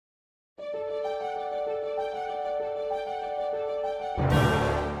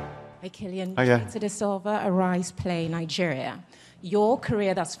Hi, Cillian. Hiya. Judita DaSilva, Arise Play, Nigeria. Your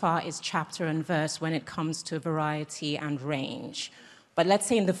career thus far is chapter and verse when it comes to variety and range. But let's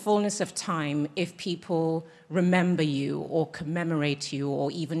say in the fullness of time, if people remember you or commemorate you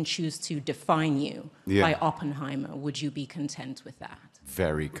or even choose to define you by Oppenheimer, would you be content with that?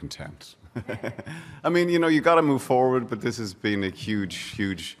 Very content. I mean, you got to move forward, but this has been a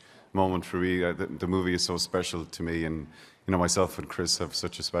huge moment for me. The movie is so special to me, and myself and Chris have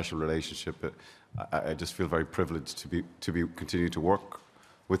such a special relationship. I just feel very privileged to continue to work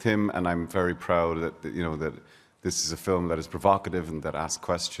with him, and I'm very proud that that this is a film that is provocative and that asks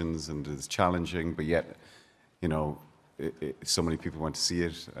questions and is challenging, but yet so many people want to see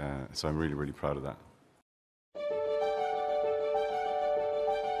it. So I'm really proud of that.